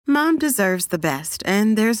Mom deserves the best,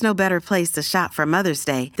 and there's no better place to shop for Mother's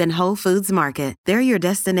Day than Whole Foods Market. They're your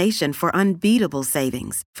destination for unbeatable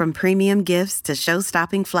savings, from premium gifts to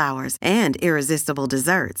show-stopping flowers and irresistible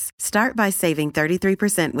desserts. Start by saving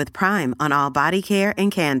 33% with Prime on all body care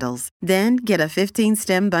and candles. Then get a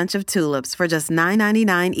 15-stem bunch of tulips for just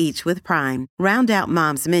 $9.99 each with Prime. Round out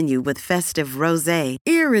Mom's menu with festive rosé,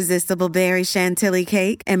 irresistible berry chantilly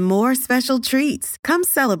cake, and more special treats. Come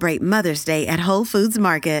celebrate Mother's Day at Whole Foods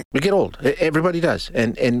Market. We get old. Everybody does.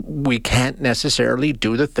 And we can't necessarily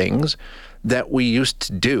do the things that we used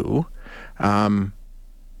to do. And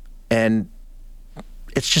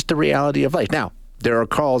it's just the reality of life. Now, there are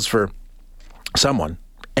calls for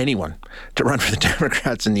anyone, to run for the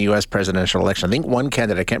Democrats in the U.S. presidential election. I think one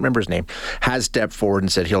candidate, I can't remember his name, has stepped forward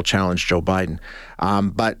and said he'll challenge Joe Biden.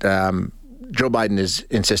 But Joe Biden is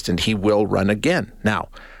insistent he will run again. Now,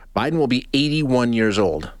 Biden will be 81 years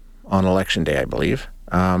old on Election Day, I believe.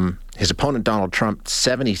 His opponent, Donald Trump,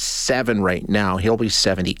 77 right now. He'll be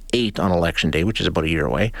 78 on Election Day, which is about a year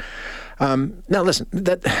away. Now, listen,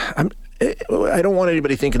 I don't want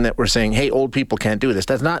anybody thinking that we're saying, hey, old people can't do this.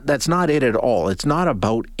 That's not it at all. It's not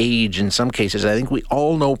about age in some cases. I think we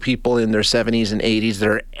all know people in their 70s and 80s that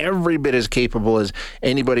are every bit as capable as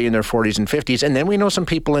anybody in their 40s and 50s. And then we know some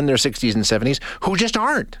people in their 60s and 70s who just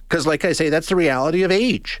aren't. Because like I say, that's the reality of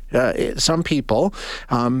age. Some people,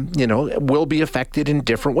 will be affected in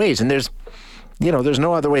different ways. And there's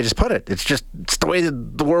no other way to put it. It's the way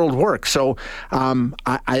that the world works. So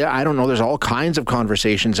I don't know. There's all kinds of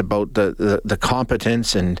conversations about the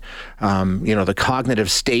competence and, the cognitive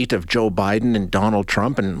state of Joe Biden and Donald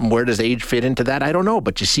Trump, and where does age fit into that? I don't know.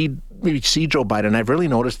 But you see Joe Biden. I've really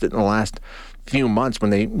noticed it in the last few months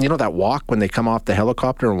when they, that walk, when they come off the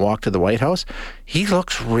helicopter and walk to the White House, he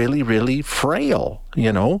looks really, really frail,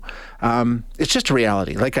 It's just a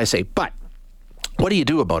reality, like I say. But what do you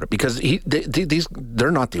do about it? Because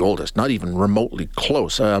they're not the oldest, not even remotely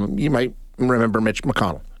close. You might remember Mitch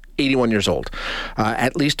McConnell, 81 years old.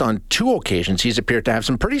 At least on 2 occasions, he's appeared to have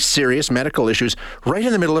some pretty serious medical issues right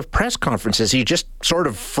in the middle of press conferences. He just sort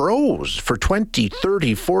of froze for 20,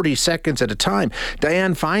 30, 40 seconds at a time.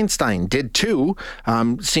 Dianne Feinstein did too.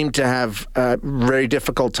 Seemed to have a very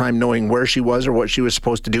difficult time knowing where she was or what she was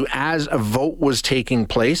supposed to do as a vote was taking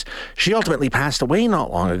place. She ultimately passed away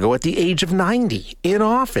not long ago at the age of 90 in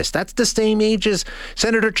office. That's the same age as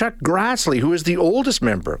Senator Chuck Grassley, who is the oldest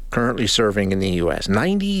member currently serving in the U.S.,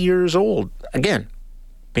 90 years old. Again,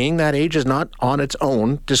 being that age is not on its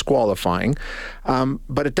own disqualifying,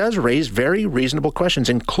 but it does raise very reasonable questions,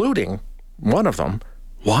 including one of them,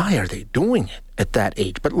 why are they doing it at that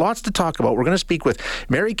age? But lots to talk about. We're going to speak with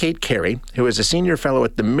Mary Kate Carey, who is a senior fellow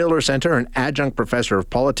at the Miller Center, an adjunct professor of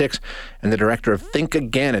politics, and the director of Think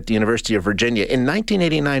Again at the University of Virginia. In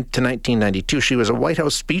 1989 to 1992, she was a White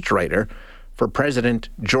House speechwriter for President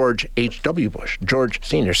George H.W. Bush, George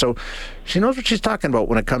Sr. So she knows what she's talking about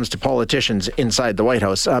when it comes to politicians inside the White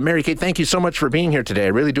House. Mary Kate, thank you so much for being here today. I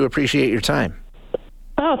really do appreciate your time.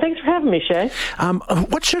 Oh, thanks for having me, Shay.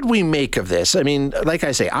 What should we make of this? I mean, like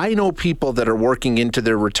I say, I know people that are working into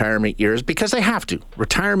their retirement years because they have to.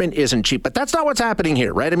 Retirement isn't cheap, but that's not what's happening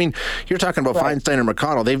here, right? I mean, you're talking about right. Feinstein or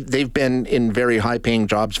McConnell. They've been in very high-paying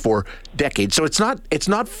jobs for decades. So it's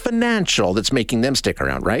not financial that's making them stick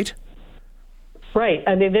around, right? Right.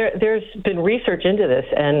 I mean, there's been research into this,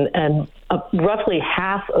 and roughly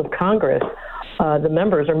half of Congress, the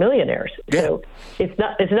members are millionaires. Yeah. So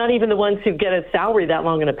it's not even the ones who get a salary that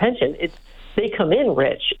long and a pension. They come in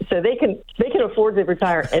rich, so they can afford to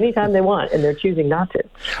retire anytime they want, and they're choosing not to.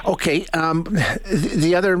 Okay.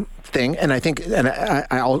 The other thing, and I think, and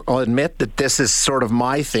I'll admit that this is sort of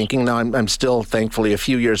my thinking. Now, I'm still thankfully a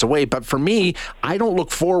few years away, but for me, I don't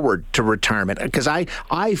look forward to retirement because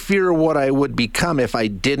I fear what I would become if I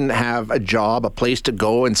didn't have a job, a place to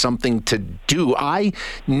go, and something to do. I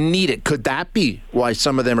need it. Could that be why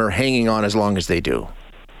some of them are hanging on as long as they do?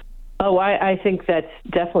 Oh, I think that's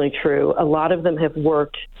definitely true. A lot of them have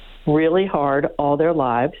worked really hard all their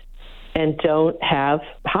lives and don't have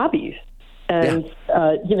hobbies. And,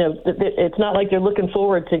 it's not like they're looking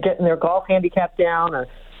forward to getting their golf handicap down or,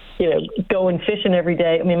 going fishing every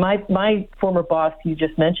day. I mean, my former boss, you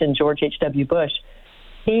just mentioned, George H.W. Bush,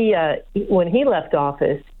 when he left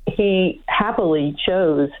office, he happily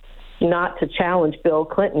chose not to challenge Bill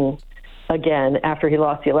Clinton again after he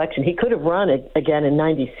lost the election. He could have run it again in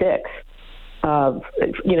 96,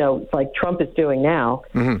 like Trump is doing now.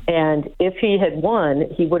 Mm-hmm. And if he had won,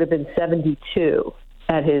 he would have been 72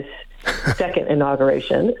 at his second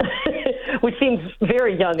inauguration, which seems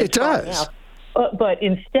very young. It does. But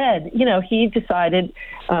instead, he decided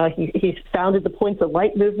he founded the Points of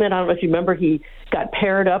Light movement. I don't know if you remember, he got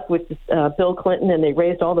paired up with Bill Clinton, and they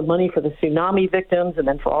raised all the money for the tsunami victims and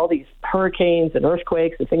then for all these hurricanes and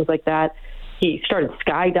earthquakes and things like that. He started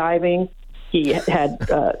skydiving. He had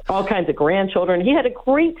all kinds of grandchildren. He had a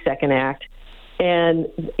great second act. And,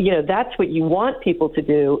 that's what you want people to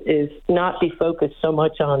do, is not be focused so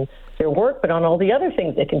much on their work, but on all the other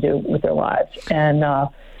things they can do with their lives. And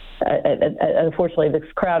unfortunately,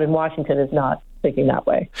 this crowd in Washington is not thinking that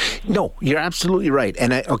way. No, you're absolutely right.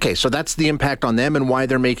 And so that's the impact on them and why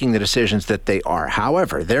they're making the decisions that they are.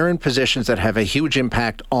 However, they're in positions that have a huge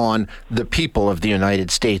impact on the people of the United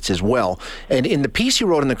States as well. And in the piece you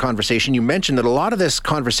wrote in the conversation, you mentioned that a lot of this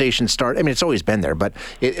conversation it's always been there, but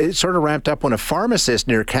it sort of ramped up when a pharmacist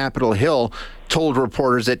near Capitol Hill told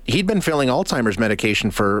reporters that he'd been filling Alzheimer's medication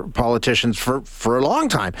for politicians for a long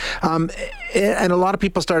time. And a lot of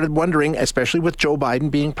people started wondering, especially with Joe Biden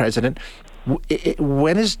being president,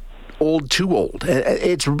 when is old too old?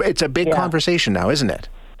 It's a big conversation now, isn't it?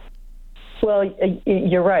 Well,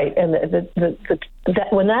 you're right. And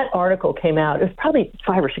when that article came out, it was probably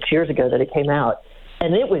 5 or 6 years ago that it came out,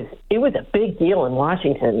 and it was a big deal in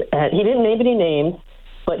Washington. He didn't name any names,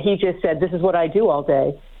 but he just said, "This is what I do all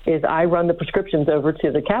day. Is I run the prescriptions over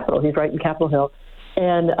to the Capitol." He's right in Capitol Hill,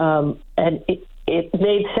 and it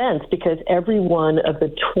made sense because every one of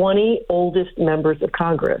the 20 oldest members of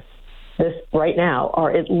Congress right now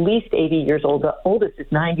are at least 80 years old. The oldest is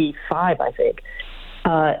 95, I think.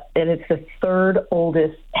 And it's the third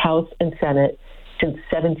oldest House and Senate since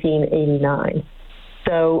 1789.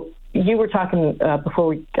 So you were talking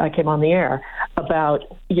before I came on the air about,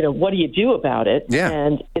 what do you do about it? Yeah.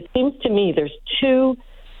 And it seems to me there's two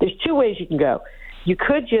ways you can go. You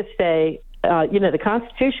could just say, the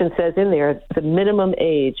Constitution says in there the minimum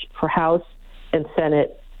age for House and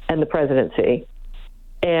Senate and the presidency.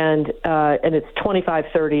 And it's 25,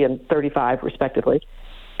 30, and 35, respectively,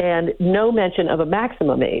 and no mention of a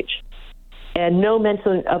maximum age, and no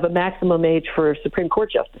mention of a maximum age for Supreme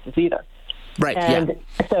Court justices either. Right. And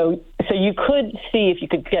so you could see if you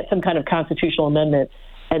could get some kind of constitutional amendment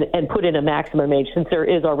and put in a maximum age, since there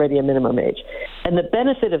is already a minimum age. And the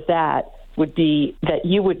benefit of that would be that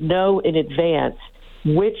you would know in advance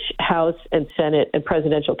which House and Senate and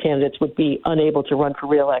presidential candidates would be unable to run for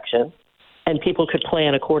re-election, and people could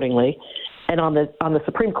plan accordingly. And on the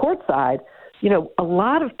Supreme Court side, a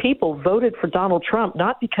lot of people voted for Donald Trump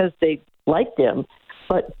not because they liked him,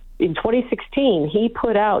 but in 2016 he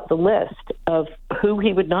put out the list of who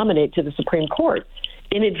he would nominate to the Supreme Court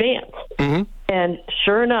in advance. Mm-hmm. And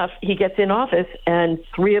sure enough, he gets in office, and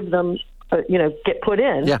 3 of them, get put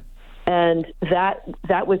in. Yeah. And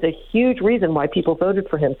that was a huge reason why people voted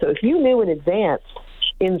for him. So if you knew in advance,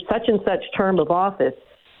 in such and such term of office,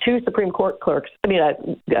 2 Supreme Court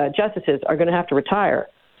justices are going to have to retire,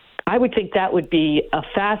 I would think that would be a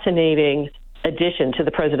fascinating addition to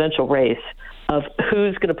the presidential race of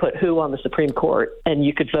who's going to put who on the Supreme Court, and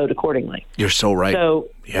you could vote accordingly. You're so right. So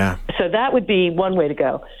that would be one way to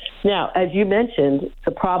go. Now, as you mentioned,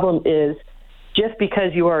 the problem is just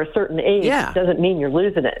because you are a certain age doesn't mean you're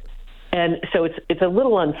losing it. And so it's a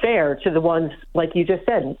little unfair to the ones, like you just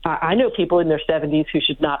said. I know people in their 70s who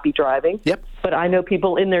should not be driving. Yep. But I know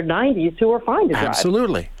people in their 90s who are fine to drive.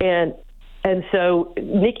 Absolutely. And so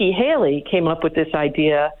Nikki Haley came up with this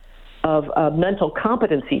idea of a mental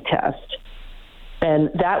competency test. And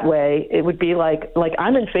that way it would be like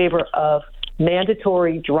I'm in favor of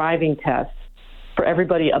mandatory driving tests for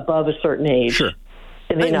everybody above a certain age. Sure.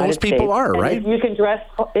 In the United most people States. are, right? If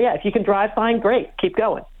you can drive fine, great, keep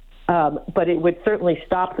going. But it would certainly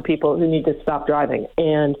stop the people who need to stop driving.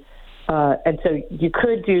 And so you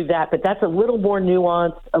could do that, but that's a little more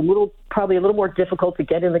nuanced, probably a little more difficult to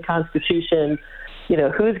get in the Constitution.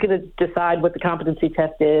 Who's going to decide what the competency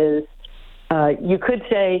test is? You could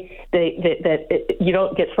say that you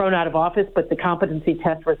don't get thrown out of office, but the competency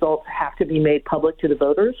test results have to be made public to the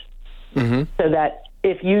voters, so that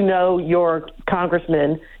if your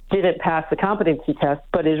congressman didn't pass the competency test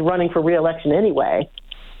but is running for re-election anyway,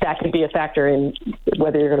 that could be a factor in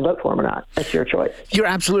whether you're going to vote for him or not. That's your choice. You're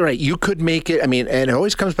absolutely right. You could make it, and it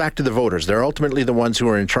always comes back to the voters. They're ultimately the ones who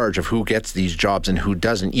are in charge of who gets these jobs and who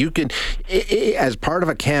doesn't. You could, as part of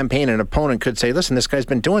a campaign, an opponent could say, listen, this guy's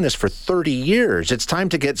been doing this for 30 years. It's time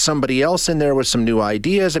to get somebody else in there with some new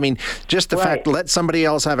ideas. Just the fact, let somebody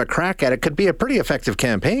else have a crack at it could be a pretty effective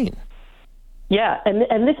campaign. Yeah,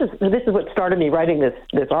 and this is what started me writing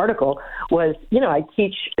this article was, I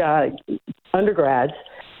teach undergrads.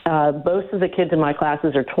 Most of the kids in my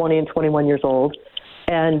classes are 20 and 21 years old,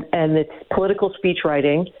 and it's political speech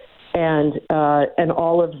writing, and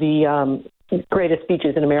all of the greatest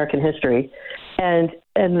speeches in American history. And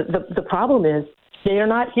the problem is they are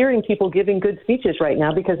not hearing people giving good speeches right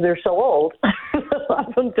now because they're so old. A lot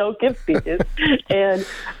of them don't give speeches, and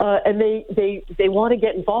they want to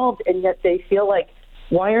get involved, and yet they feel like,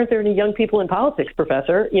 why aren't there any young people in politics,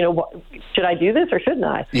 Professor? Should I do this or shouldn't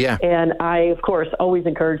I? Yeah. And I, of course, always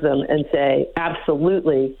encourage them and say,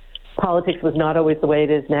 absolutely, politics was not always the way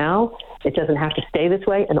it is now. It doesn't have to stay this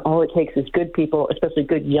way, and all it takes is good people, especially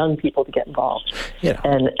good young people, to get involved. Yeah.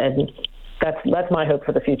 And that's my hope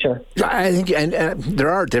for the future. I think, and there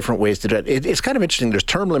are different ways to do it. It's kind of interesting. There's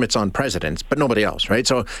term limits on presidents, but nobody else, right?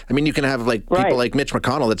 So, I mean, you can have people like Mitch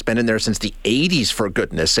McConnell that's been in there since the 80s, for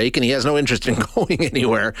goodness sake, and he has no interest in going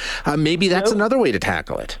anywhere. Maybe that's another way to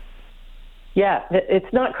tackle it. Yeah,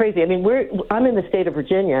 it's not crazy. I mean, I'm in the state of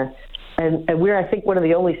Virginia, and we're, I think, one of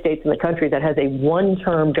the only states in the country that has a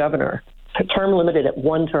one-term governor, term limited at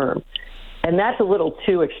one term. And that's a little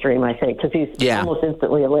too extreme, I think, because he's almost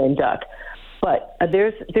instantly a lame duck. But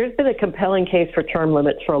there's been a compelling case for term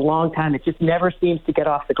limits for a long time. It just never seems to get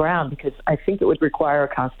off the ground because I think it would require a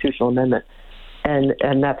constitutional amendment,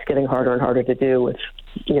 and that's getting harder and harder to do with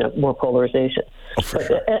more polarization.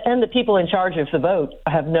 And the people in charge of the vote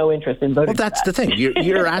have no interest in voting. Well, that's the thing.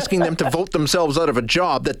 You're asking them to vote themselves out of a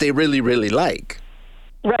job that they really, really like.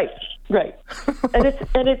 Right.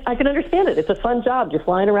 and I can understand it. It's a fun job. You're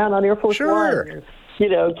flying around on Air Force One.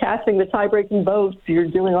 You're, casting the tie-breaking votes. You're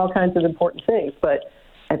doing all kinds of important things. But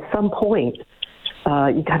at some point,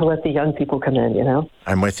 you got to let the young people come in.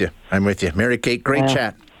 I'm with you. Mary Kate, great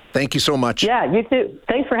chat. Thank you so much. Yeah, you too.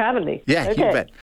 Thanks for having me. Yeah, okay. You bet.